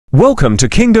Welcome to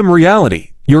Kingdom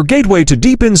Reality, your gateway to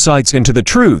deep insights into the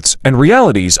truths and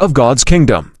realities of God's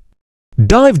kingdom.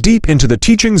 Dive deep into the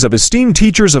teachings of esteemed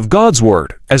teachers of God's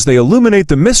Word as they illuminate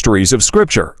the mysteries of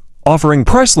Scripture, offering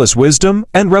priceless wisdom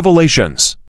and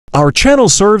revelations. Our channel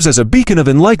serves as a beacon of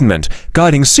enlightenment,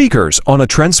 guiding seekers on a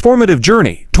transformative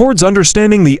journey towards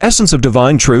understanding the essence of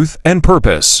divine truth and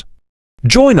purpose.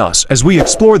 Join us as we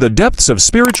explore the depths of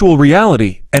spiritual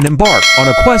reality and embark on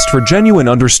a quest for genuine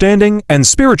understanding and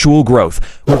spiritual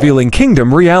growth, revealing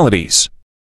kingdom realities.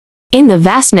 In the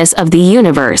vastness of the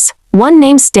universe, one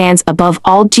name stands above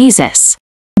all: Jesus.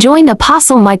 Join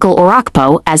Apostle Micheal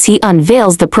Orokpo as he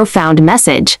unveils the profound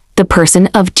message, the person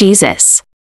of Jesus.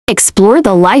 Explore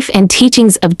the life and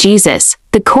teachings of Jesus,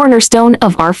 the cornerstone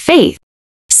of our faith.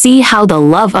 See how the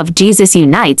love of Jesus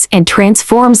unites and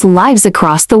transforms lives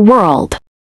across the world.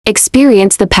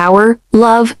 Experience the power,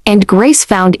 love, and grace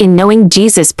found in knowing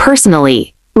Jesus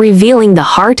personally, revealing the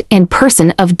heart and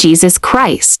person of Jesus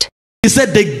Christ. He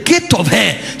said, the gate of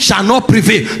hell shall not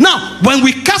prevail. Now, when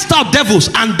we cast out devils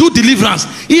and do deliverance,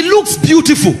 it looks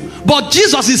beautiful. But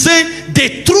Jesus is saying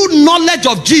the true knowledge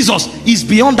of Jesus is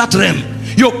beyond that realm.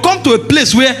 You come to a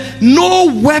place where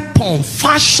no weapon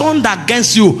fashioned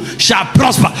against you shall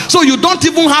prosper. So you don't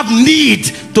even have need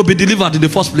to be delivered in the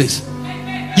first place.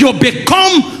 You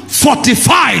become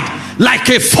fortified like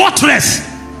a fortress.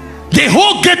 The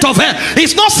whole gate of hell.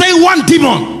 It's not saying one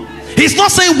demon. It's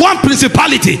not saying one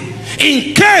principality.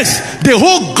 In case the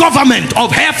whole government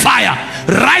of hellfire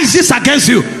rises against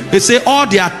you, they say all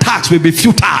the attacks will be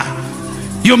futile.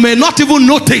 You may not even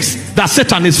notice that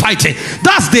Satan is fighting.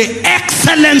 That's the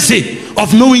excellency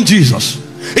of knowing Jesus.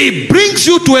 It brings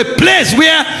you to a place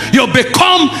where you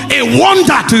become a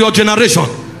wonder to your generation.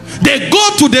 They go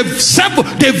to the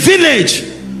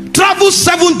village, travel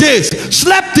 7 days,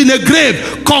 slept in a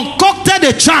grave, concocted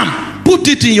a charm, put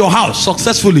it in your house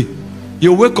successfully.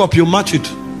 You wake up, you match it.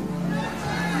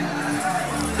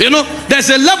 You know, there's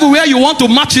a level where you want to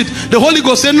match it. The Holy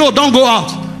Ghost say, no, don't go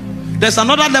out. There's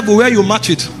another level where you match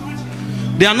it.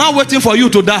 They are now waiting for you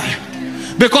to die.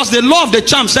 Because the law of the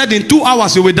charm said in 2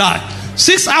 hours you will die.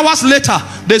 6 hours later,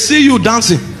 they see you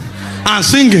dancing and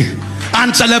singing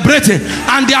and celebrating,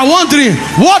 and they are wondering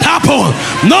what happened.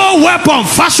 No weapon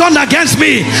fashioned against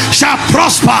me shall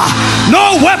prosper.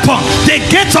 No weapon, the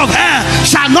gates of hell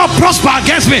shall not prosper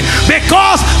against me,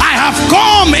 because I have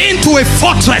come into a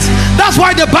fortress. That's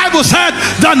why the Bible said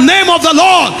the name of the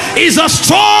Lord is a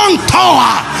strong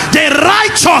tower, the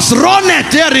righteous runneth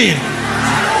therein.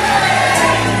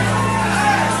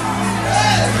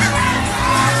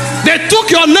 They took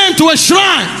your name to a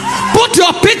shrine, put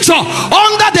your picture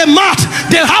under the mat.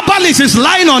 The herbalist is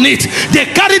lying on it. They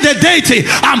carry the deity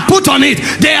and put on it.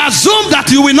 They assume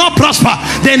that you will not prosper.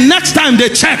 The next time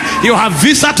they check, you have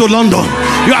visa to London.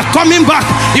 You are coming back.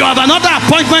 You have another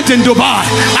appointment in Dubai.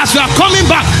 As you are coming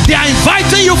back, they are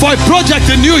inviting you for a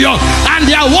project in New York, and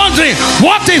they are wondering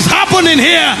what is happening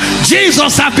here.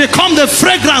 Jesus has become the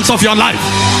fragrance of your life.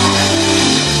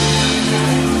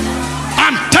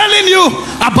 I'm telling you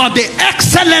about the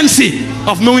excellency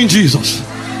of knowing Jesus.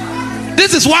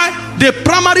 This is why the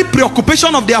primary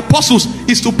preoccupation of the apostles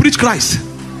is to preach Christ.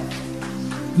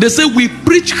 They say we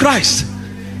preach Christ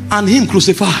and him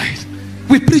crucified.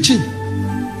 We preach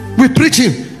him. We preach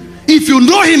him. If you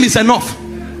know him, it's enough.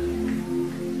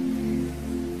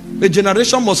 A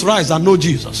generation must rise and know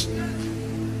Jesus.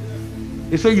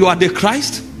 They say you are the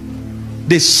Christ,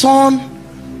 the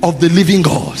Son of the living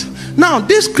God. Now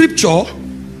this scripture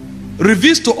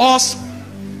reveals to us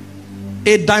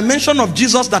a dimension of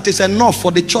Jesus that is enough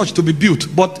for the church to be built.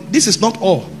 But this is not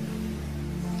all.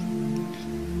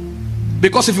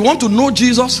 Because if you want to know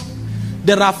Jesus,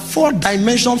 there are 4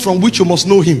 dimensions from which you must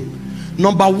know him.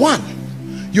 Number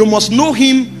 1, you must know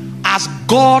him as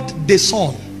God the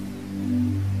Son.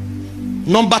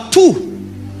 Number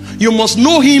 2, you must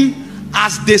know him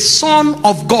as the Son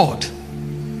of God.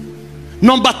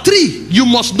 Number 3, you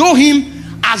must know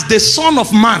him as the Son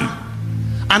of Man.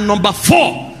 And number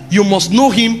 4, you must know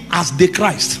him as the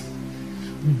Christ.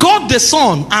 God the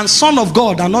Son and Son of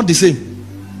God are not the same.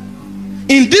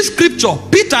 In this scripture,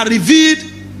 Peter revealed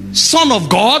Son of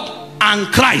God and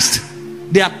Christ.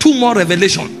 There are 2 more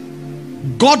revelations: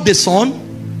 God the Son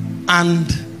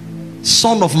and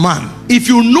Son of Man. If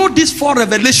you know these 4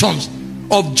 revelations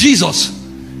of Jesus,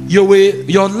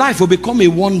 your life will become a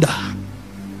wonder.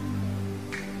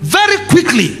 Very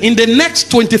quickly, in the next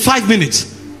 25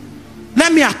 minutes,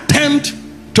 let me attempt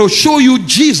to show you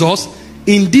Jesus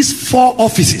in these 4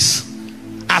 offices: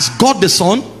 as God the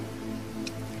Son,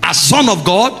 as Son of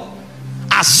God,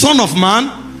 as Son of Man,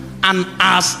 and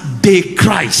as the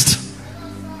Christ.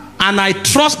 And I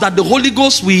trust that the Holy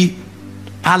Ghost will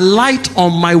alight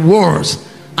on my words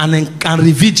and then can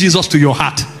reveal Jesus to your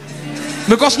heart.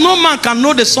 Because no man can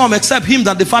know the Son except him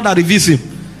that the Father reveals him.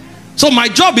 So my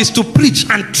job is to preach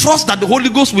and trust that the Holy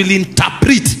Ghost will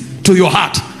interpret to your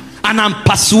heart. And I'm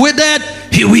persuaded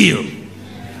he will.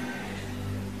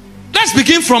 Let's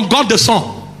begin from God the Son.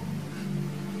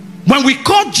 When we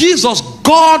call Jesus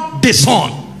God the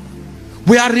Son,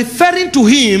 we are referring to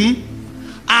him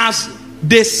as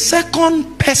the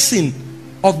second person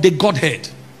of the Godhead.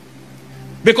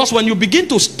 Because when you begin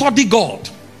to study God,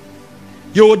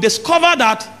 you will discover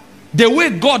that the way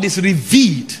God is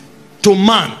revealed to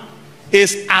man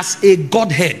is as a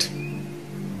Godhead.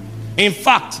 In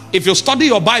fact, if you study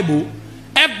your Bible,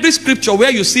 every scripture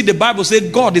where you see the Bible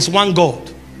say God is one God,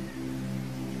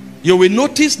 you will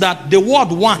notice that the word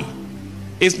one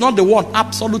is not the word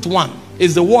absolute one.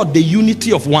 It's the word the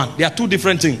unity of one. They are two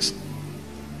different things.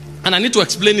 And I need to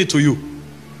explain it to you.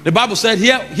 The Bible said,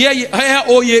 hear,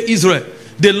 O ye Israel,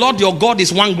 the Lord your God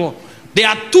is one God. There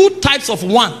are two types of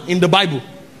one in the Bible.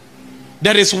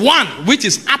 There is one which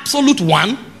is absolute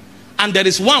one, and there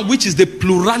is one which is the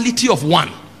plurality of one.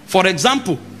 For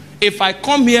example, if I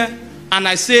come here and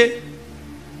I say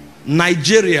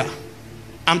Nigeria,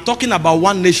 I'm talking about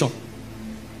one nation.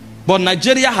 But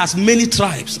Nigeria has many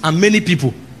tribes and many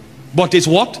people. But it's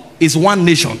what? It's one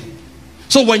nation.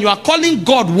 So when you are calling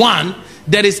God one,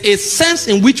 there is a sense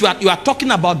in which you are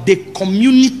talking about the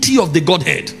community of the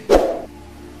Godhead.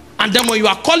 And then when you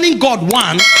are calling God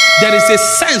one, there is a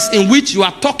sense in which you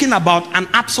are talking about an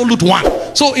absolute one.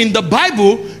 So in the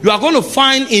Bible, you are going to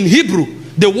find in Hebrew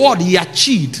the word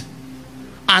Yachid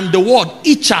and the word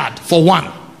Ichad for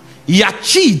one.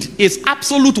 Yachid is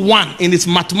absolute one in its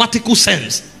mathematical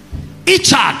sense.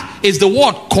 Ichad is the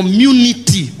word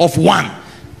community of one.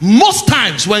 Most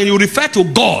times when you refer to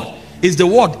God, is the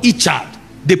word Ichad,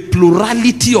 the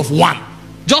plurality of one.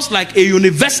 Just like a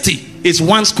university is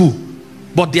one school,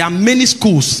 but there are many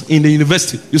schools in the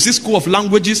university. You see school of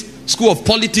languages, school of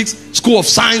politics, school of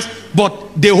science,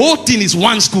 but the whole thing is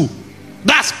one school.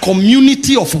 That's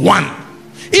community of one.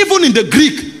 Even in the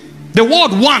Greek, the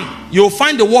word one, you'll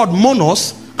find the word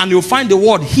monos and you'll find the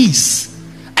word his.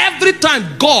 Every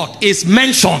time God is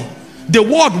mentioned, the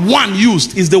word one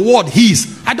used is the word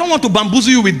his. I don't want to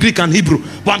bamboozle you with Greek and Hebrew,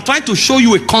 but I'm trying to show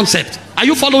you a concept. Are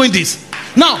you following this?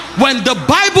 Now, when the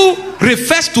Bible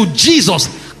refers to Jesus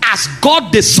as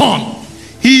God the Son,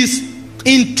 he is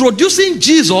introducing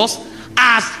Jesus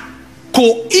as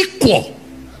co-equal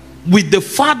with the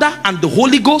Father and the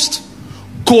Holy Ghost,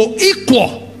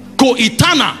 co-equal,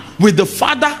 co-eternal with the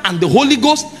Father and the Holy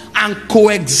Ghost, and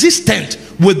coexistent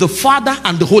with the Father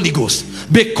and the Holy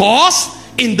Ghost. Because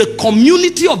in the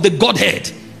community of the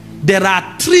Godhead, there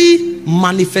are three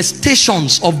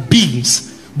manifestations of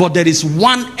beings, but there is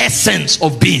one essence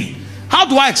of being. How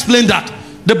do I explain that?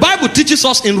 The Bible teaches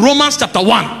us in Romans chapter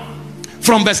 1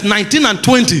 from verse 19 and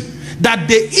 20 that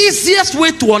the easiest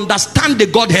way to understand the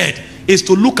Godhead is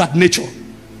to look at nature.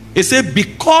 It says,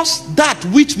 because that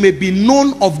which may be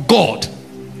known of God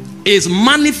is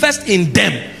manifest in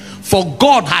them, for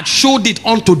God had showed it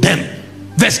unto them.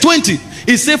 Verse 20,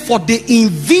 it says, for the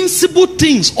invincible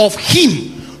things of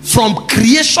him from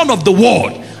creation of the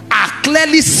world are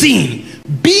clearly seen,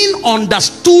 being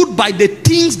understood by the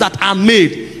things that are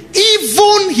made,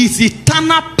 even his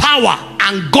eternal power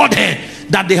and Godhead,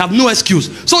 that they have no excuse.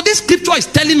 So this scripture is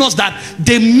telling us that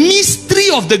the mystery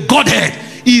of the Godhead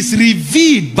is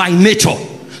revealed by nature.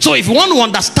 So if you want to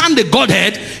understand the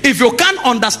Godhead, if you can't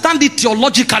understand it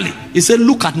theologically, it says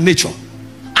look at nature.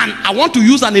 And I want to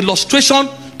use an illustration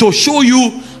to show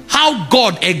you how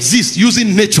God exists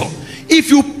using nature. If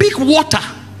you pick water,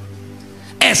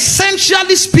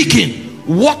 essentially speaking,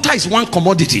 water is one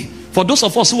commodity. For those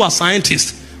of us who are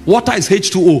scientists, water is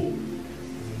H2O.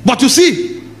 But you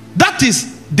see, that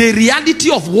is the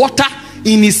reality of water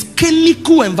in its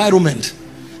chemical environment.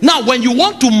 Now, when you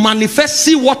want to manifest,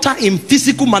 see water in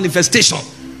physical manifestation,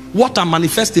 water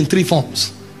manifests in three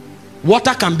forms.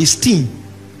 Water can be steam,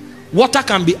 water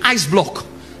can be ice block,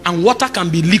 and water can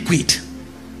be liquid.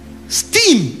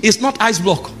 Steam is not ice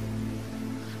block.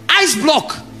 Ice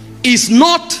block is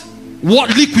not what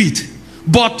liquid,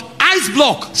 but ice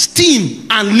block, steam,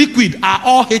 and liquid are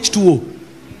all H2O.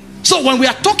 So when we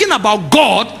are talking about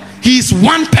God, he is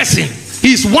one person,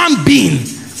 he is one being.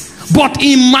 But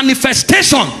in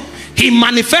manifestation, he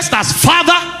manifests as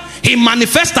Father, he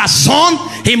manifests as Son,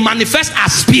 he manifests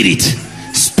as Spirit.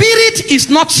 Spirit is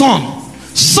not Son,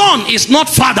 Son is not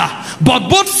Father, but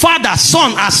both Father,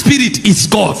 Son, and Spirit is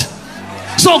God.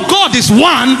 So God is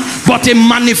one, but he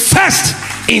manifests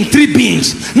in three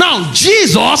beings. Now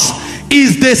Jesus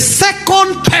is the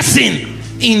second person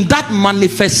in that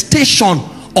manifestation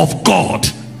of God.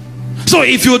 So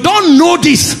if you don't know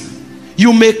this,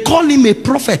 you may call him a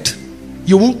prophet,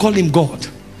 you won't call him God.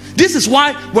 This is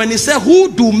why when he said,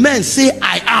 who do men say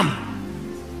I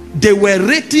am, they were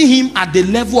rating him at the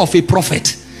level of a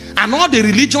prophet. And all the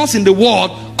religions in the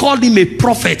world called him a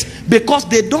prophet, because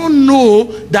they don't know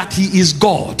that he is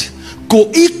God,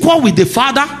 co-equal with the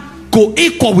Father,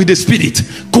 co-equal with the Spirit,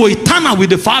 co-eternal with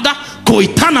the Father,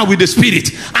 co-eternal with the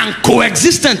Spirit, and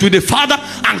coexistent with the Father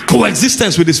and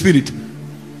coexistence with the Spirit.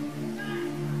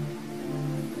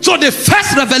 So the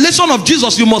first revelation of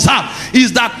Jesus you must have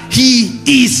is that he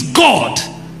is God,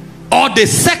 or the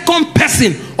second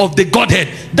person of the Godhead.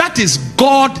 That is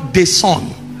God the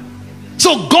Son.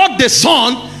 So God the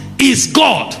Son is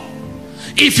God.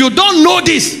 If you don't know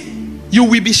this, you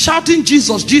will be shouting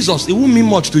Jesus, Jesus. It won't mean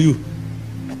much to you.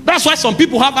 That's why some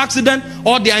people have accident,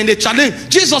 or they are in a challenge.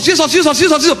 Jesus, Jesus, Jesus,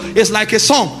 Jesus, Jesus. It's like a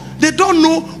song. They don't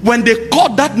know when they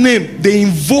called that name, they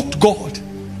invoked God.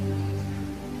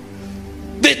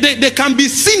 They can be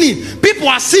sinning. People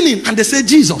are sinning and they say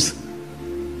Jesus.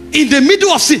 In the middle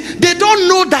of sin, they don't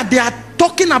know that they are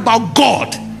talking about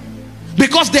God,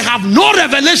 because they have no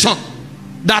revelation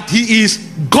that he is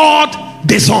God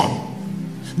the Son.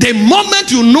 The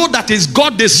moment you know that is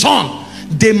God the Son,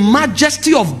 the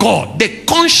majesty of God, the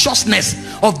consciousness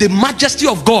of the majesty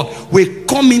of God will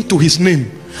come into his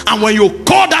name. And when you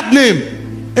call that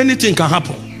name, anything can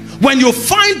happen. When you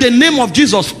find the name of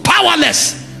Jesus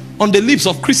powerless on the lips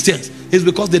of Christians, it's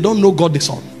because they don't know God the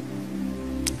Son.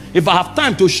 If I have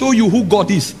time to show you who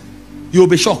God is, you'll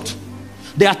be shocked.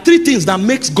 There are three things that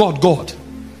makes God God.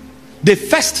 The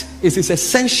first is his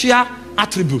essential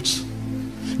attributes.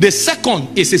 The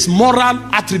second is his moral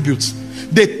attributes.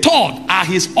 The third are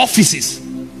his offices.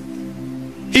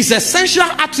 His essential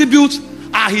attributes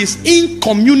are his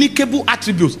incommunicable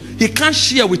attributes. He can't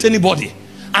share with anybody,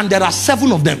 and there are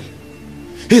 7 of them.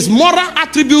 His moral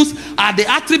attributes are the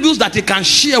attributes that he can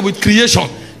share with creation.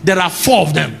 There are 4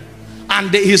 of them. And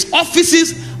his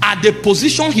offices are the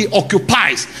position he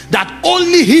occupies that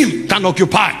only him can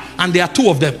occupy. And there are 2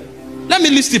 of them. Let me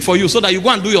list it for you so that you go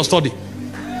and do your study.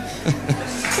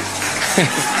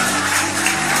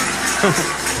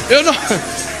 You know,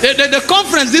 the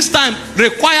conference this time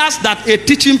requires that a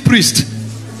teaching priest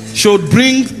should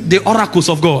bring the oracles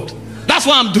of God. That's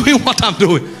why I'm doing what I'm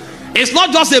doing. It's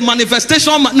not just a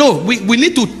manifestation. No, we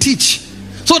need to teach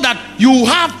so that you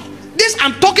have this.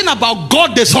 I'm talking about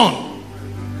God the Son.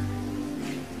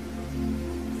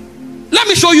 Let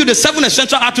me show you the 7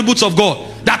 essential attributes of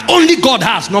God that only God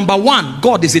has. Number 1,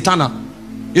 God is eternal.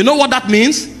 You know what that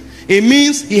means? It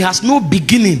means he has no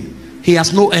beginning, he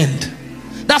has no end.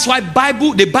 That's why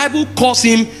the Bible calls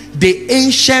him the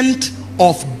Ancient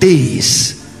of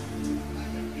Days.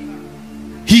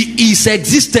 He is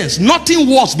existence. Nothing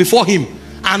was before him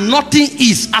and nothing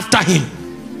is after him.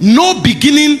 No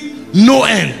beginning, no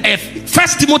end. 1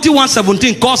 Timothy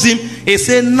 1:17 calls him, he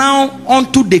said, now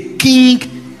unto the King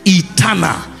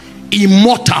eternal,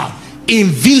 immortal,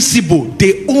 invincible,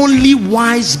 the only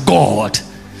wise God.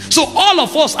 So all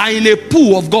of us are in a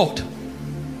pool of God.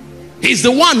 He's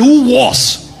the one who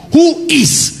was, who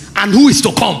is, and who is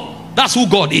to come. That's who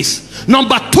God is.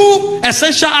 Number 2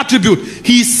 essential attribute,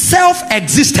 he is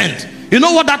self-existent. You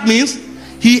know what that means?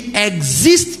 He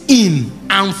exists in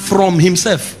and from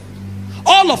himself.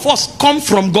 All of us come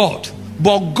from God,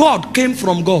 but God came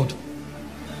from God.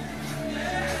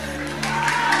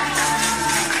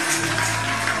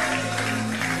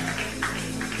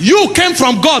 You came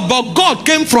from God, but God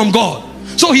came from God.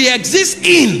 So he exists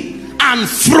in and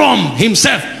from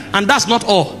himself. And that's not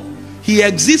all. He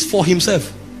exists for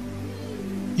himself.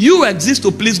 You exist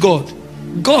to please God.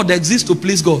 God exists to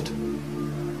please God.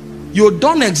 You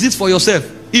don't exist for yourself.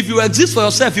 If you exist for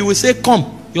yourself, he will say,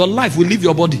 come. Your life will leave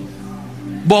your body.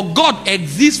 But God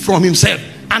exists from himself.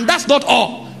 And that's not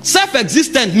all.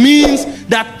 Self-existent means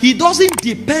that he doesn't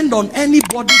depend on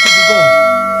anybody to be God.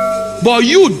 But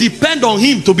you depend on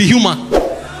him to be human.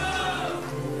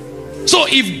 So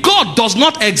if God does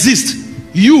not exist,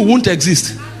 you won't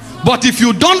exist. But if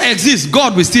you don't exist,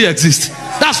 God will still exist.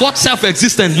 That's what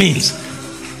self-existent means.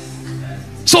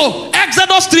 So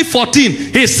Exodus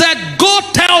 3:14, he said, go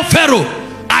tell Pharaoh,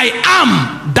 I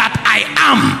am that I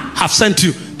am have sent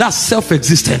you. That's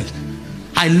self-existent.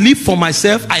 I live for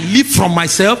myself. I live from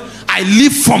myself. I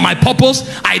live for my purpose.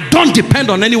 I don't depend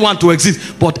on anyone to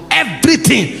exist, but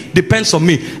everything depends on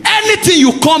me. Anything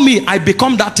you call me, I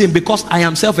become that thing because I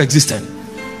am self-existent.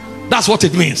 That's what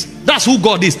it means. That's who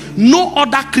God is. No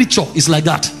other creature is like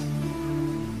that.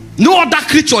 No other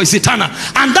creature is eternal.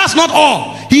 And that's not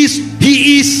all. He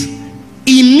is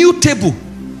Immutable.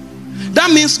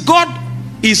 That means God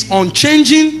is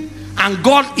unchanging and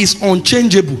God is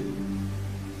unchangeable.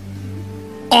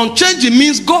 Unchanging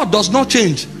means God does not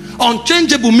change.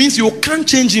 Unchangeable means you can't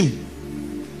change him.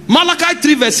 Malachi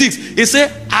 3 verse 6, it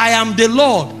says, I am the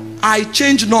Lord, I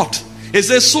change not. It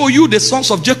says, so you the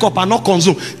sons of Jacob are not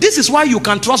consumed. This is why you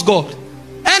can trust God.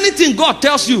 Anything God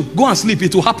tells you, go and sleep,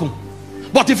 it will happen.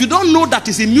 But if you don't know that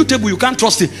it's immutable, you can't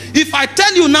trust it. If I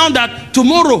tell you now that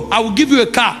tomorrow I will give you a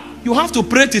car, you have to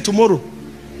pray till tomorrow.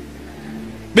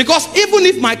 Because even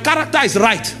if my character is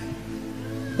right,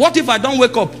 what if I don't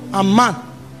wake up? I'm man.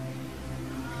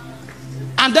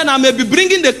 And then I may be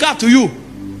bringing the car to you,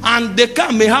 and the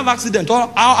car may have accident,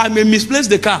 or I may misplace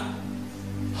the car.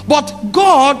 But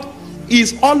God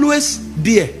is always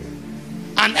there.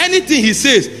 And anything he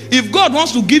says, if God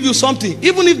wants to give you something,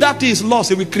 even if that is lost,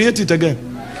 he will create it again.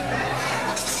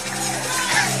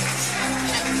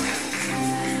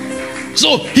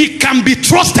 So he can be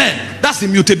trusted. That's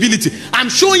immutability. I'm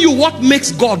showing you what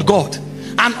makes God God.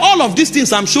 And all of these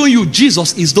things I'm showing you,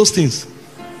 Jesus is those things.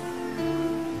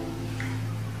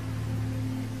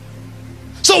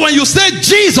 So when you say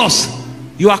Jesus,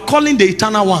 you are calling the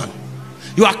eternal one.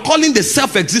 You are calling the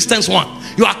self-existence one.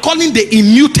 You are calling the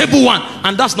immutable one.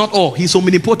 And that's not all. He's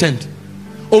omnipotent.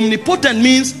 Omnipotent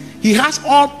means he has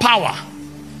all power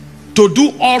to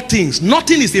do all things.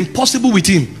 Nothing is impossible with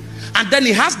him. And then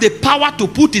he has the power to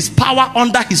put his power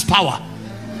under his power.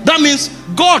 That means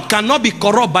God cannot be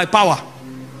corrupt by power.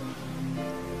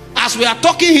 As we are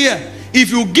talking here,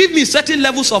 if you give me certain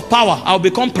levels of power, I'll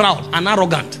become proud and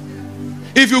arrogant.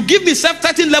 If you give me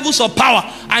certain levels of power,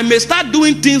 I may start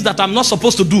doing things that I'm not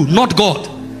supposed to do, not God.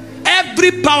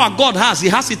 Every power God has, he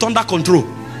has it under control.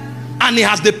 And he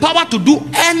has the power to do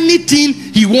anything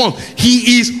he wants.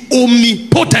 He is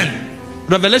omnipotent.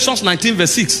 Revelations 19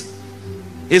 verse 6.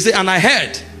 He said, and I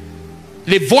heard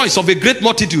the voice of a great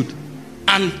multitude,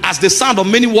 and as the sound of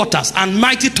many waters, and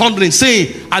mighty thundering,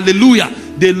 saying, hallelujah,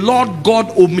 the Lord God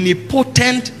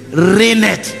omnipotent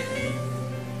reigneth.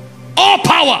 All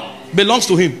power belongs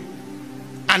to him.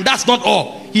 And that's not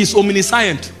all. He is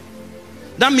omniscient.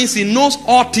 That means he knows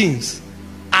all things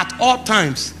at all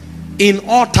times, in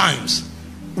all times,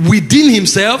 within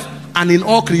himself and in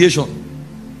all creation.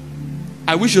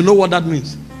 I wish you know what that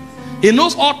means. He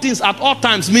knows all things at all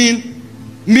times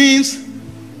means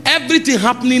everything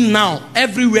happening now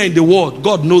everywhere in the world,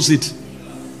 God knows it.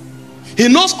 He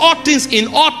knows all things in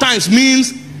all times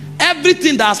means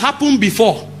everything that has happened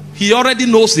before, he already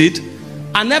knows it.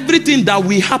 And everything that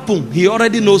will happen, he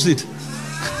already knows it.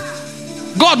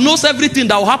 God knows everything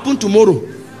that will happen tomorrow.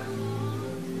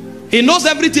 He knows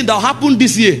everything that will happen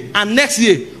this year and next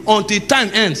year until time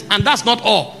ends. And that's not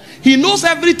all. He knows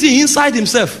everything inside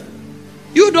himself.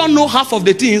 You don't know half of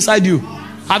the thing inside you.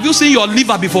 Have you seen your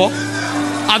liver before?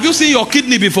 Have you seen your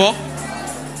kidney before?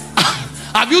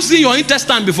 Have you seen your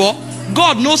intestine before?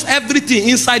 God knows everything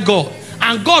inside God.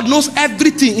 And God knows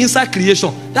everything inside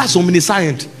creation. That's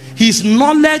omniscient. His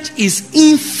knowledge is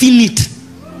infinite.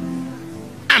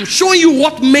 I'm showing you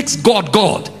what makes God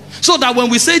God. So that when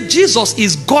we say Jesus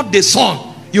is God the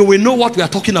Son, you will know what we are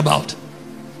talking about.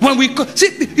 When we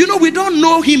see, you know, we don't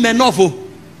know him enough.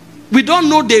 We don't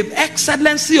know the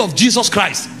excellency of Jesus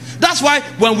Christ. That's why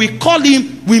when we call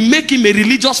him, we make him a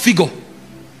religious figure.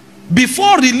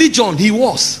 Before religion, he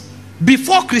was.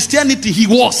 Before Christianity, he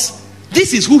was.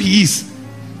 This is who he is.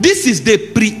 This is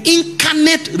the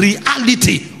pre-incarnate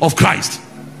reality of Christ.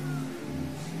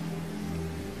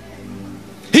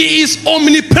 He is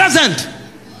omnipresent.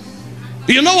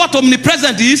 You know what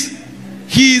omnipresent is?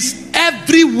 He is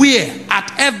everywhere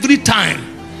at every time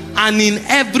and in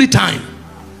every time.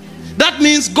 That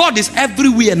means God is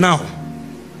everywhere now.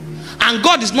 And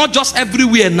God is not just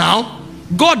everywhere now.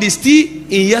 God is still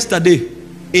in yesterday.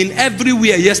 In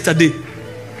everywhere yesterday.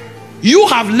 You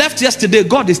have left yesterday,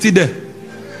 God is still there.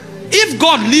 If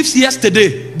God leaves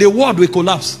yesterday, the world will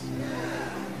collapse.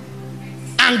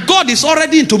 And God is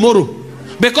already in tomorrow.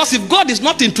 Because if God is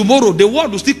not in tomorrow, the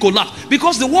world will still collapse.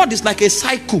 Because the world is like a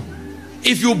cycle.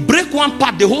 If you break one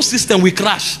part, the whole system will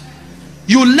crash.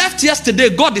 You left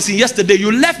yesterday, God is in yesterday.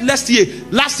 You left last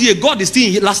year, God is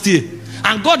still in last year.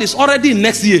 And God is already in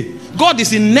next year. God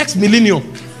is in next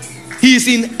millennium. He is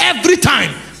in every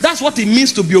time. That's what it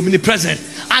means to be omnipresent.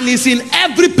 And he's in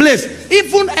every place.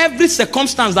 Even every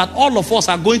circumstance that all of us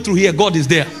are going through here, God is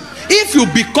there. If you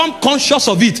become conscious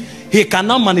of it, he can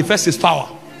now manifest his power.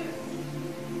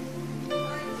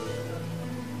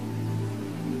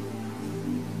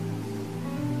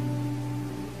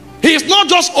 He is not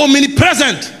just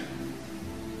omnipresent.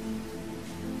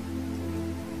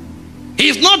 He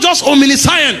is not just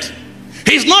omniscient.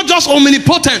 He is not just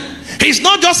omnipotent. He's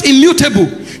not just immutable.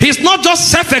 He's not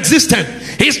just self-existent.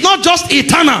 He's not just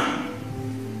eternal.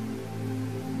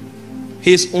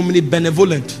 He's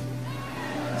omnibenevolent.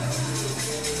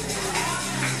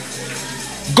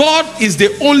 God is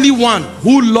the only one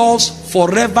who loves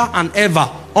forever and ever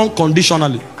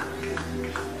unconditionally.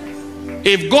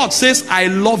 If God says, I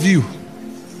love you,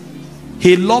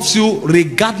 he loves you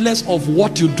regardless of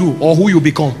what you do or who you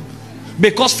become.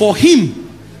 Because for him,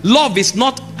 love is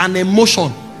not an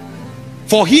emotion.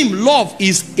 For him, love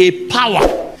is a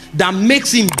power that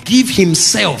makes him give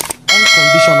himself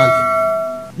unconditionally.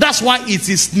 That's why it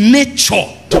is nature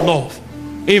to love.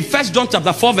 In 1 John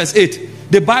chapter 4 verse 8,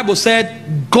 the Bible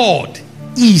said, God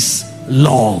is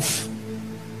love.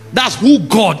 That's who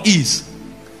God is.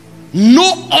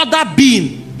 No other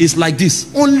being is like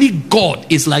this. Only God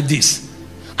is like this.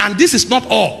 And this is not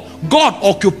all. God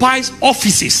occupies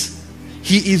offices.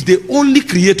 He is the only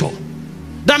creator.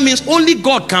 That means only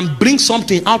God can bring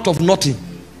something out of nothing.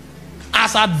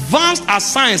 As advanced as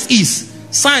science is,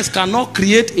 science cannot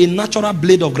create a natural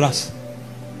blade of grass.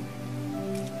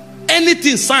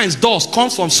 Anything science does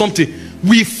comes from something.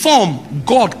 We form,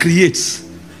 God creates.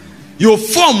 You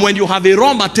form when you have a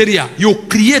raw material. You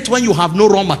create when you have no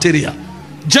raw material.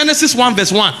 Genesis 1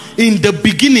 verse 1. In the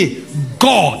beginning,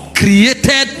 God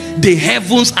created the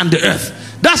heavens and the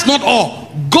earth. That's not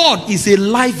all. God is a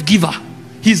life giver.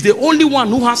 He's the only one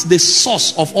who has the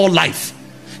source of all life.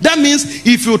 That means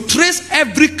if you trace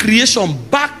every creation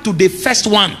back to the first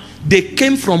one, they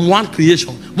came from one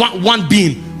creation, one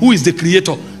being who is the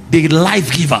creator, the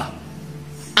life giver.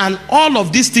 And all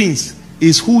of these things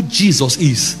is who Jesus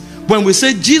is. When we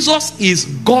say Jesus is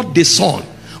God the Son,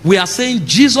 we are saying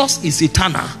Jesus is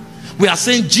eternal. We are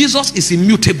saying Jesus is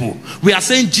immutable. We are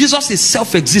saying Jesus is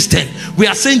self-existent. We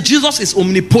are saying Jesus is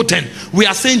omnipotent. We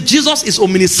are saying Jesus is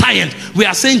omniscient. We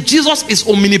are saying Jesus is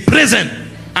omnipresent.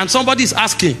 And somebody is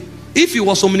asking, if he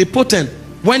was omnipotent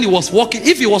when he was walking,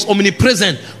 if he was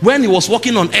omnipresent when he was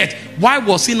walking on earth, why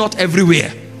was he not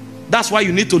everywhere? That's why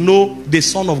you need to know the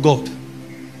Son of God.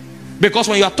 Because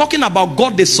when you are talking about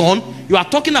God the Son, you are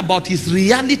talking about his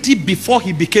reality before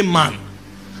he became man.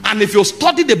 And if you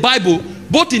study the Bible,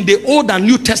 both in the Old and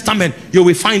New Testament, you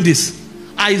will find this.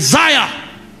 Isaiah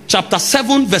chapter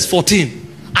 7 verse 14.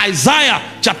 Isaiah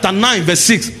chapter 9 verse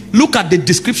 6. Look at the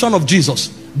description of Jesus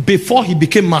before he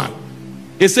became man.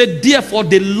 It said, therefore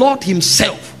the Lord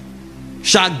himself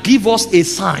shall give us a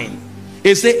sign.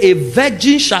 It said, a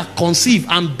virgin shall conceive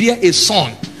and bear a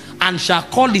son, and shall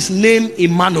call his name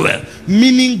Emmanuel,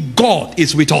 meaning God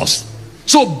is with us.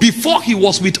 So before he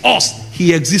was with us,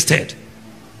 he existed.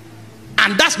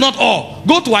 And that's not all.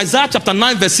 Go to Isaiah chapter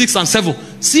 9 verse 6 and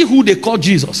 7. See who they call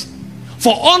Jesus.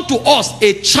 For unto us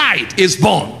a child is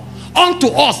born, unto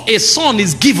us a son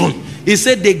is given. He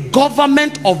said the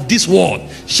government of this world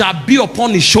shall be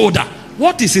upon his shoulder.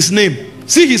 What is his name?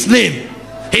 See his name.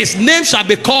 His name shall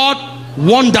be called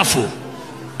Wonderful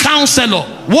Counselor.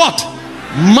 What?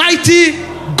 Mighty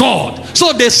God.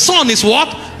 So the Son is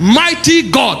what?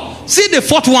 Mighty God. See the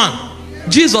fourth one.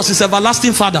 Jesus is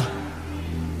everlasting Father.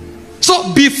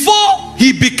 So before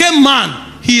he became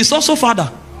man, he is also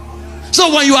Father.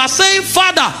 So when you are saying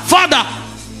Father, Father,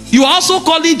 you are also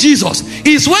calling Jesus.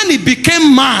 It's when he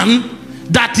became man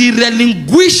that he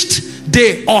relinquished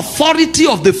the authority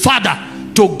of the Father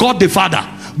to God the Father.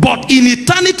 But in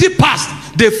eternity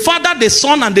past, the Father, the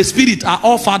Son, and the Spirit are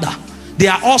all Father. They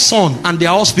are all Son and they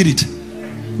are all Spirit.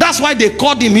 That's why they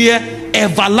called him here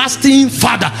everlasting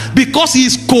Father, because he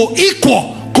is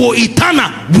co-equal,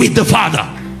 co-eternal with the Father.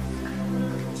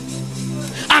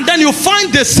 And then you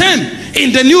find the same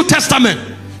in the New Testament,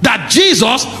 that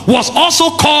Jesus was also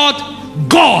called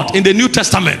God in the New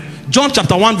Testament. John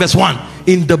chapter 1 verse 1.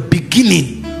 In the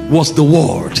beginning was the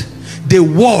Word. The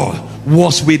Word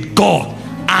was with God,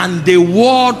 and the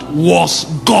Word was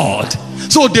God.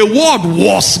 So the Word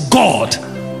was God.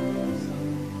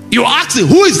 You ask him,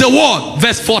 who is the Word?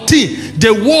 Verse 14.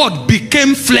 The Word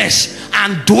became flesh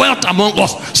and dwelt among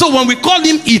us. So when we call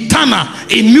him eternal,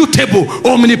 immutable,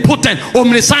 omnipotent,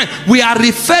 omniscient, we are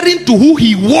referring to who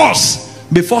he was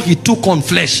before he took on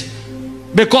flesh.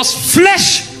 Because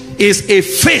flesh is a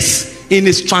phase in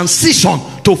his transition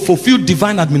to fulfill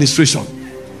divine administration.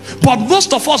 But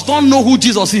most of us don't know who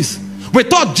Jesus is. We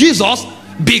thought Jesus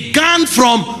began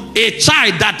from a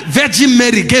child that Virgin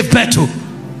Mary gave birth to.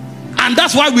 And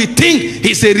that's why we think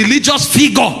he's a religious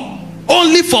figure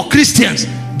only for Christians.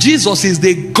 Jesus is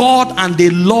the God and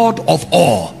the Lord of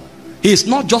all. He is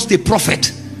not just a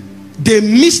prophet. They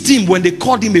missed him when they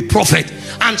called him a prophet.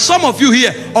 And some of you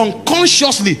here,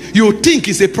 unconsciously, you think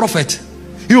he's a prophet.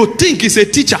 You think he's a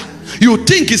teacher. You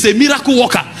think he's a miracle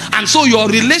worker. And so your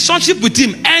relationship with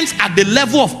him ends at the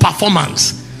level of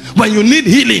performance. When you need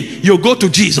healing, you go to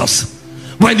Jesus.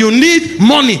 When you need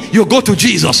money, you go to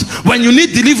Jesus. When you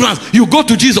need deliverance, you go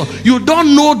to Jesus. You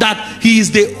don't know that he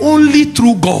is the only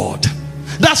true God.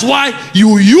 That's why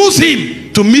you use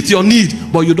him to meet your need,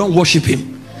 but you don't worship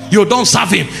him. You don't serve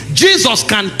him. Jesus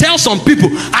can tell some people,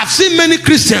 I've seen many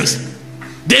Christians,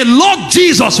 they love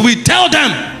Jesus. We tell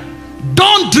them,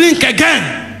 don't drink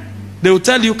again. They will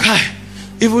tell you, Kai,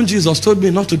 even Jesus told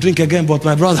me not to drink again, but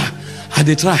my brother, I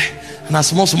did try, and I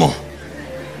small.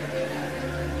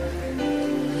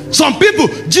 Some people,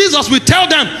 Jesus will tell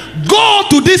them, go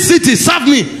to this city, serve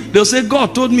me. They'll say,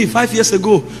 God told me 5 years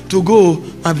ago to go.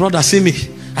 My brother, see me.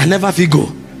 I never will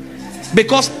go.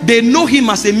 Because they know him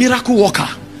as a miracle worker.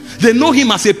 They know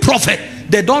him as a prophet.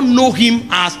 They don't know him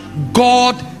as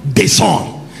God the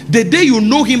Son. The day you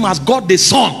know him as God the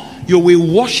Son, you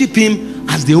will worship him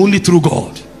as the only true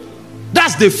God.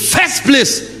 That's the first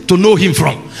place to know him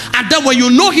from. And then when you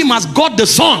know him as God the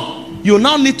Son, you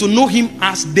now need to know him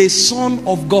as the Son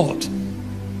of God.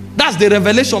 That's the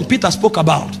revelation Peter spoke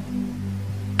about.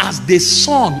 As the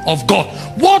Son of God.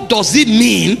 What does it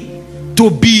mean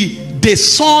to be the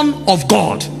Son of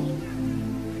God?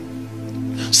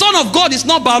 Son of God is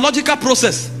not biological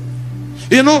process.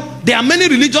 You know, there are many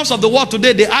religions of the world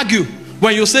today, they argue.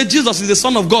 When you say Jesus is the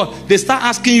Son of God, they start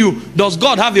asking you, does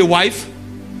God have a wife?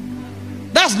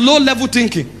 That's low level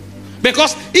thinking.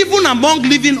 Because even among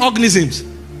living organisms,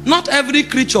 not every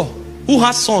creature who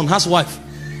has son has wife.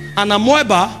 An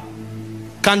amoeba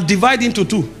can divide into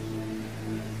two.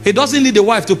 He doesn't need a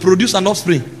wife to produce an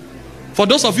offspring. For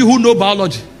those of you who know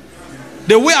biology,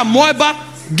 the way amoeba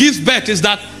gives birth is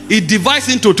that it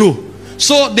divides into two.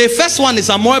 So the first one is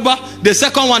amoeba, the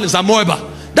second one is amoeba.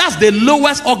 That's the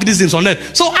lowest organisms on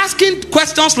earth. So asking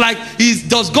questions like,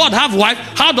 does God have wife?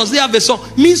 How does he have a son?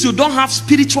 Means you don't have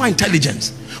spiritual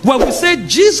intelligence. When we say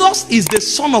Jesus is the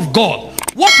Son of God,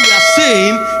 what we are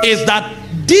saying is that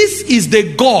this is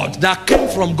the God that came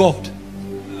from God.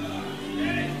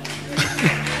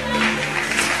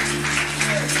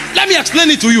 Let me explain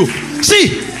it to you.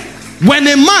 See, when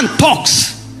a man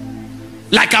talks,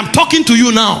 like I'm talking to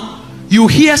you now, you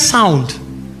hear sound.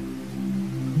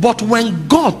 But when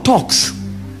God talks,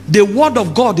 the word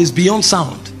of God is beyond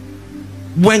sound.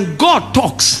 When God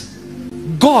talks,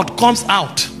 God comes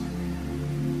out.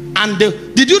 And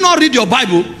did you not read your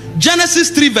Bible? Genesis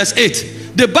 3 verse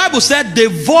 8. The Bible said the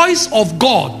voice of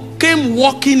God came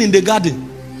walking in the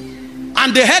garden.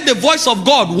 And they heard the voice of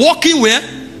God walking where?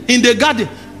 In the garden.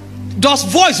 Does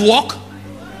voice walk?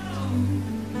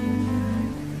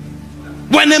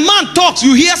 When a man talks,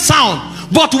 you hear sound.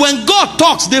 But when God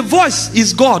talks, the voice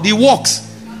is God. He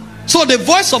walks. So the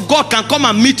voice of God can come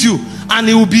and meet you, and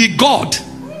it will be God.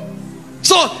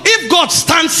 So if God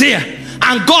stands here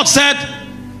and God said,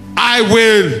 I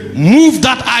will move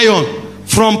that iron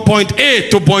from point A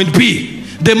to point B.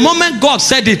 The moment God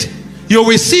said it, you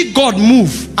will see God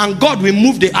move, and God will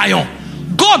move the iron.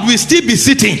 God will still be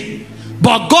sitting,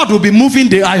 but God will be moving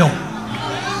the iron.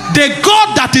 The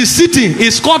God that is sitting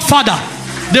is called Father.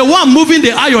 The one moving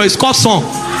the iron is called Son.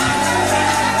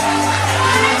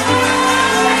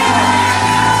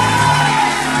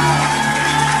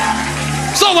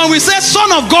 So when we say Son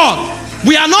of God,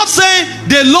 we are not saying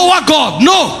the lower God.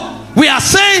 No. We are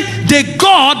saying the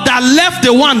God that left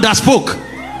the one that spoke.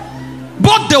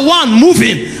 Both the one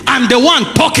moving and the one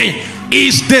talking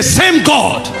is the same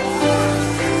God.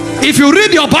 If you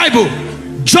read your Bible,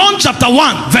 John chapter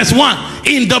 1 verse 1.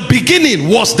 In the beginning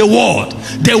was the Word.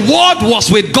 The Word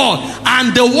was with God,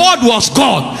 and the Word was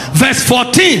God. Verse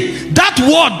 14. That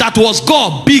Word that was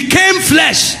God became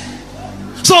flesh.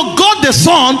 So God the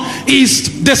Son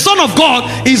is the Son of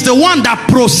God, is the one that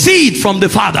proceeds from the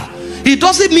Father. It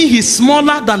doesn't mean he's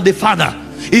smaller than the Father.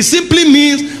 It simply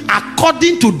means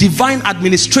according to divine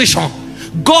administration,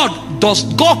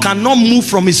 God cannot move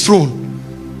from his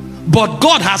throne. But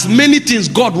God has many things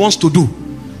God wants to do.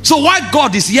 So while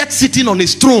God is yet sitting on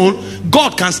his throne,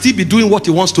 God can still be doing what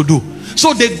he wants to do.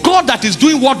 So the God that is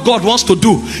doing what God wants to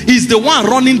do is the one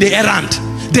running the errand.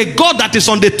 The God that is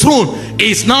on the throne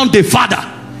is now the Father.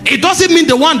 It doesn't mean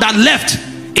the one that left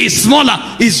is smaller.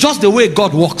 It's just the way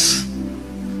God works.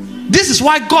 This is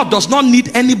why God does not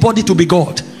need anybody to be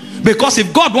God. Because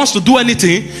if God wants to do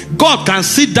anything, God can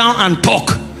sit down and talk.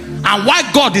 And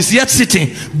while God is yet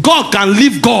sitting, God can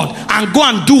leave God and go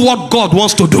and do what God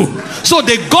wants to do. So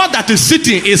the God that is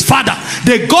sitting is Father.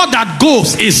 The God that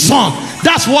goes is Son.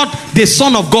 That's what the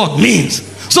Son of God means.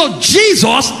 So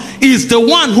Jesus is the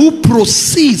one who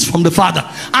proceeds from the Father.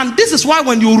 And this is why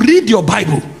when you read your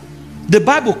Bible, the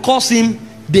Bible calls him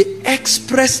the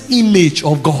express image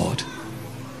of God.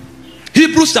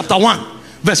 Hebrews chapter 1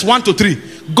 verse 1 to 3.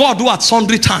 God, who at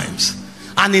sundry times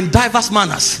and in diverse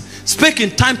manners spake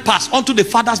in time past unto the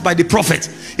fathers by the prophets,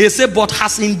 he said, but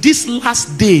has in these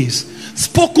last days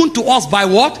spoken to us by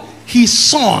what? His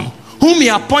Son, whom he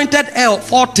appointed heir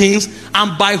of all things,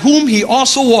 and by whom he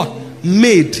also what?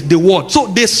 Made the world. So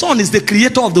the Son is the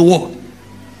creator of the world.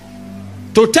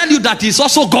 To tell you that he is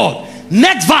also God.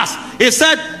 Next verse, he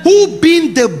said, who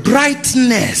being the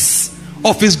brightness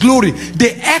of his glory,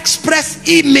 the express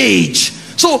image.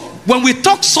 So when we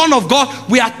talk Son of God,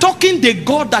 we are talking the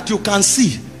God that you can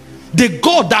see, the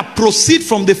God that proceeds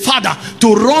from the Father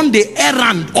to run the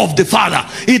errand of the Father.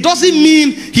 It doesn't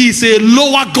mean he is a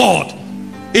lower God.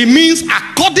 It means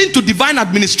according to divine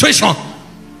administration,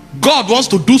 God wants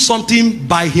to do something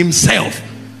by himself,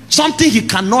 something he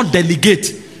cannot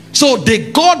delegate. So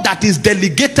the God that is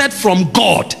delegated from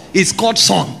God is called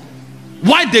Son,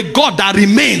 while the God that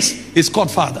remains is called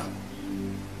Father.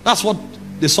 That's what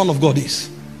the Son of God is.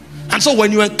 And so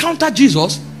when you encounter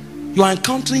Jesus, you are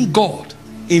encountering God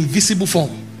in visible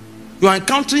form. You are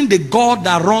encountering the God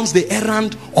that runs the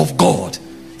errand of God.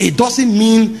 It doesn't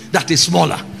mean that it's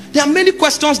smaller. There are many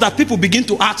questions that people begin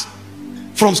to ask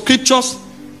from scriptures,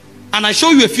 and I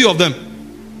show you a few of them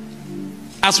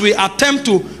as we attempt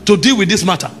to deal with this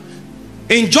matter.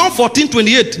 In John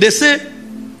 14:28, they say,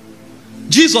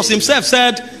 Jesus himself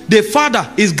said, the Father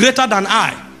is greater than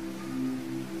I.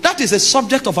 That is a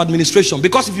subject of administration,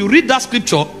 because if you read that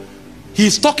scripture,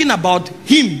 he's talking about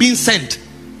him being sent.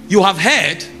 You have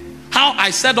heard how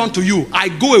I said unto you, I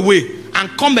go away and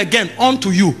come again unto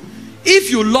you.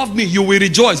 If you love me, you will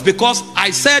rejoice, because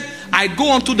I said I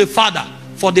go unto the Father,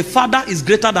 for the Father is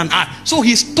greater than I. So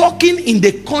he's talking in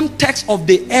the context of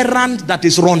the errand that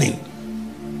is running.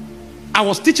 I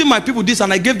was teaching my people this,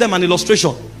 and I gave them an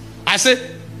illustration. I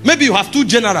said, maybe you have two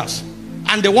generals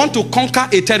and they want to conquer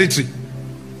a territory,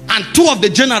 and two of the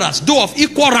generals, though of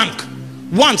equal rank,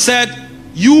 one said,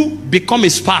 you become a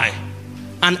spy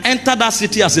and enter that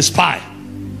city as a spy.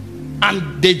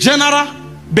 And the general,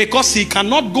 because he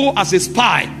cannot go as a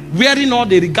spy wearing all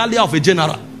the regalia of a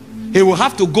general, he will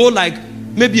have to go like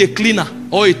maybe a cleaner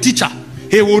or a teacher.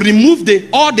 He will remove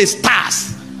all the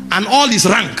stars and all his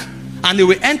rank, and he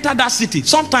will enter that city,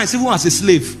 sometimes even as a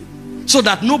slave, so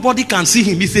that nobody can see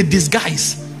him. It's a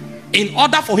disguise, in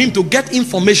order for him to get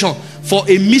information for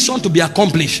a mission to be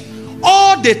accomplished.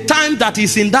 All the time that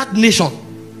he's in that nation,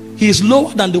 he is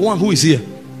lower than the one who is here,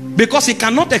 because he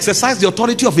cannot exercise the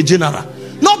authority of a general.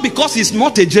 Not because he's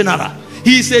not a general.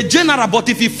 He is a general, but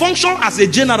if he functions as a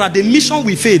general, the mission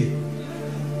will fail.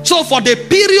 So for the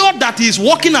period that he is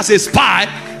working as a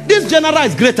spy, this general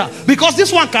is greater, because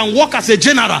this one can work as a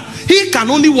general. He can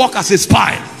only work as a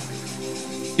spy.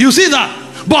 You see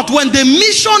that? But when the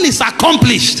mission is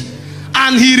accomplished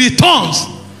and he returns,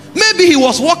 maybe he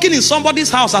was working in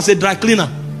somebody's house as a dry cleaner.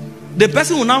 The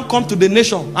person will now come to the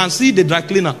nation and see the dry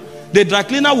cleaner. The dry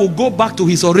cleaner will go back to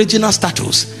his original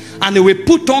status, and he will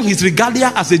put on his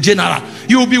regalia as a general.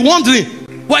 You will be wondering,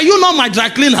 were you not my dry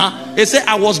cleaner? He said,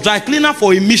 I was dry cleaner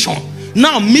for a mission.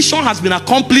 Now mission has been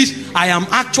accomplished. I am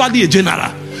actually a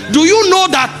general. Do you know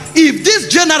that if this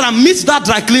general meets that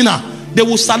dry cleaner, they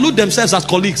will salute themselves as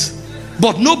colleagues,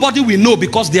 but nobody will know,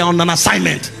 because they are on an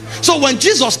assignment. So when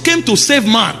Jesus came to save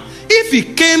man, if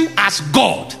he came as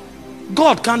God,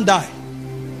 God can't die.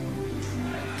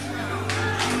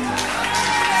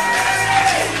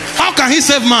 How can he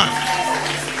save man?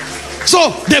 So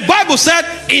the Bible said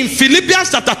in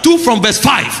Philippians chapter 2 from verse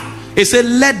 5, it said,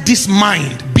 let this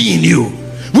mind be in you,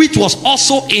 which was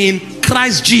also in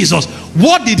Christ Jesus.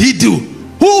 What did he do?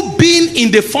 Who being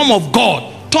in the form of God,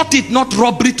 thought it not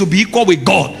robbery to be equal with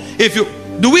God.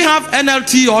 Do we have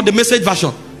NLT or the Message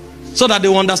version, so that they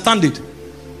will understand it?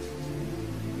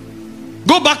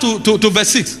 Go back to verse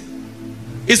 6.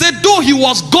 It said, though he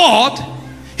was God,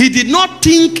 he did not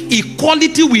think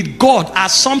equality with God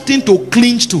as something to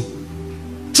cling to.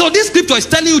 So this scripture is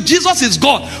telling you Jesus is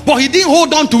God, but he didn't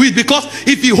hold on to it, because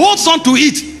if he holds on to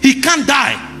it, he can't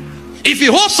die. If he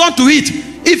holds on to it,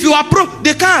 if you approach,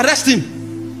 they can't arrest him.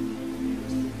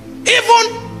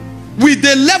 Even with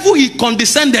the level he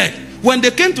condescended, when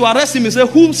they came to arrest him, he said,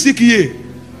 whom seek ye?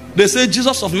 They said,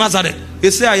 Jesus of Nazareth.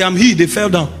 He said, I am he. They fell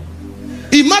down.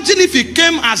 Imagine if he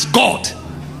came as God.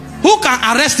 Who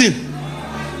can arrest him?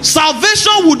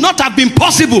 Salvation would not have been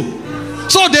possible.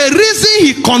 So the reason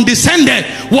he condescended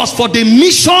was for the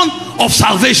mission of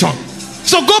salvation.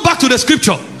 So go back to the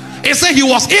scripture. It said he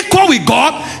was equal with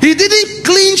God. He didn't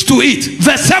cling to it.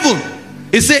 Verse 7.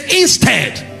 It said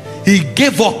instead, he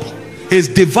gave up his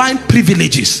divine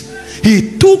privileges.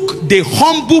 He took the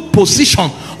humble position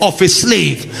of a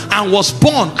slave and was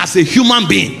born as a human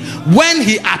being. When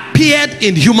he appeared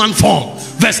in human form,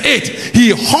 verse 8,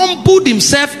 he humbled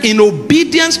himself in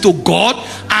obedience to God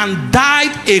and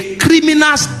died a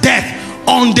criminal's death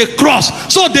on the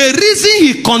cross. So the reason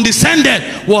he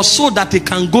condescended was so that he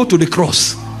can go to the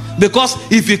cross. Because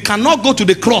if he cannot go to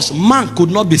the cross, man could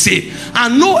not be saved.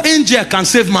 And no angel can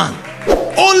save man.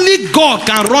 Only God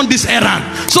can run this errand.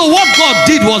 So what God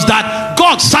did was that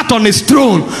God sat on his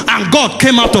throne and God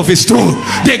came out of his throne.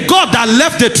 The God that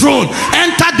left the throne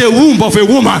entered the womb of a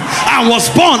woman and was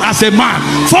born as a man,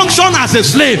 functioned as a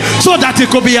slave so that he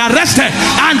could be arrested,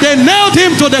 and they nailed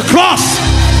him to the cross.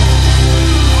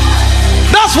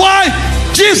 That's why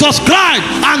Jesus cried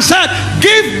and said,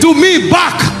 give to me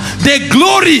back the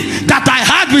glory that I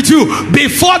had with you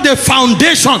before the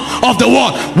foundation of the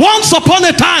world. Once upon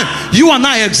a time, you and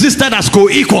I existed as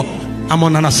co-equal. I'm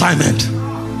on an assignment.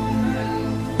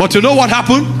 But you know what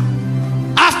happened?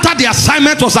 After the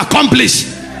assignment was accomplished,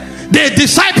 the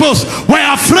disciples were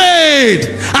afraid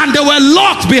and they were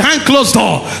locked behind closed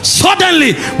door.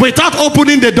 Suddenly, without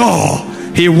opening the door,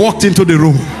 he walked into the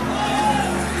room.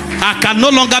 I can no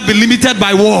longer be limited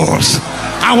by walls.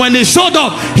 And when he showed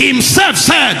up, he himself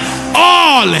said,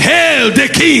 all hail the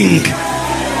King.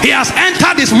 He has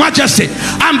entered his majesty.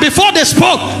 And before they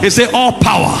spoke, he said, all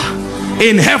power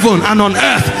in heaven and on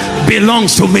earth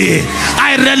belongs to me.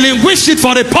 I relinquish it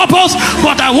for a purpose,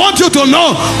 but I want you to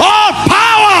know all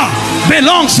power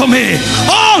belongs to me.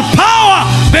 All power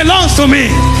belongs to me.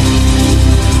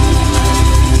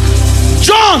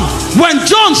 John, when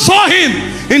John saw him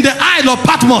in the Isle of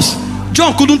Patmos,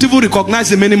 John couldn't even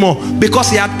recognize him anymore because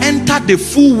he had entered the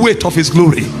full weight of his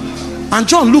glory. And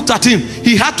John looked at him.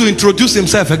 He had to introduce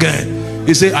himself again.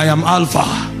 He said, I am Alpha,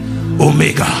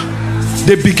 Omega,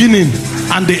 the beginning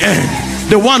and the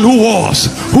end, the one who was,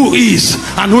 who is,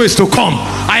 and who is to come.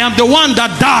 I am the one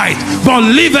that died but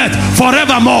liveth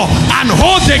forevermore and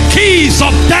hold the keys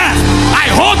of death. I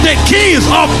hold the keys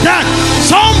of death.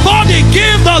 Somebody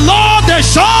give the Lord a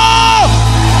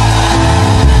shout.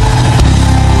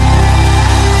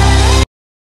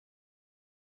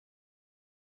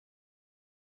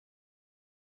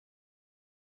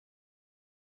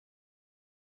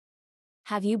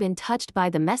 Have you been touched by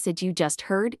the message you just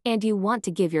heard and you want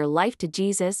to give your life to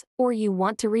Jesus, or you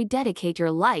want to rededicate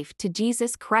your life to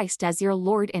Jesus Christ as your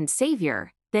Lord and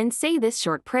Savior? Then say this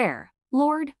short prayer.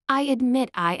 Lord, I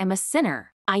admit I am a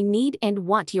sinner. I need and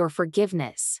want your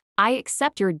forgiveness. I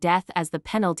accept your death as the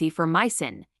penalty for my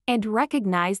sin, and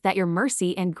recognize that your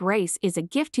mercy and grace is a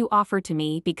gift you offer to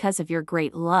me because of your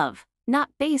great love, not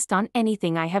based on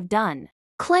anything I have done.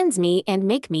 Cleanse me and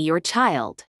make me your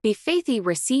child. Be faithfully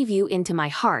receive you into my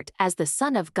heart as the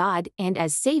Son of God and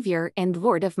as Savior and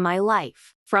Lord of my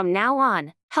life. From now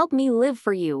on, help me live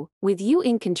for you, with you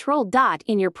in control.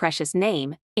 In your precious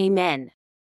name, amen.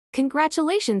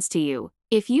 Congratulations to you.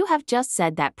 If you have just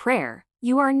said that prayer,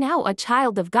 you are now a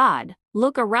child of God.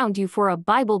 Look around you for a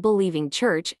Bible-believing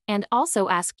church and also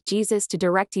ask Jesus to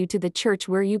direct you to the church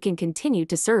where you can continue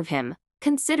to serve Him.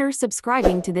 Consider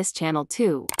subscribing to this channel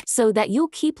too, so that you'll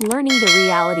keep learning the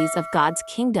realities of God's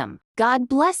kingdom. God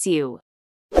bless you.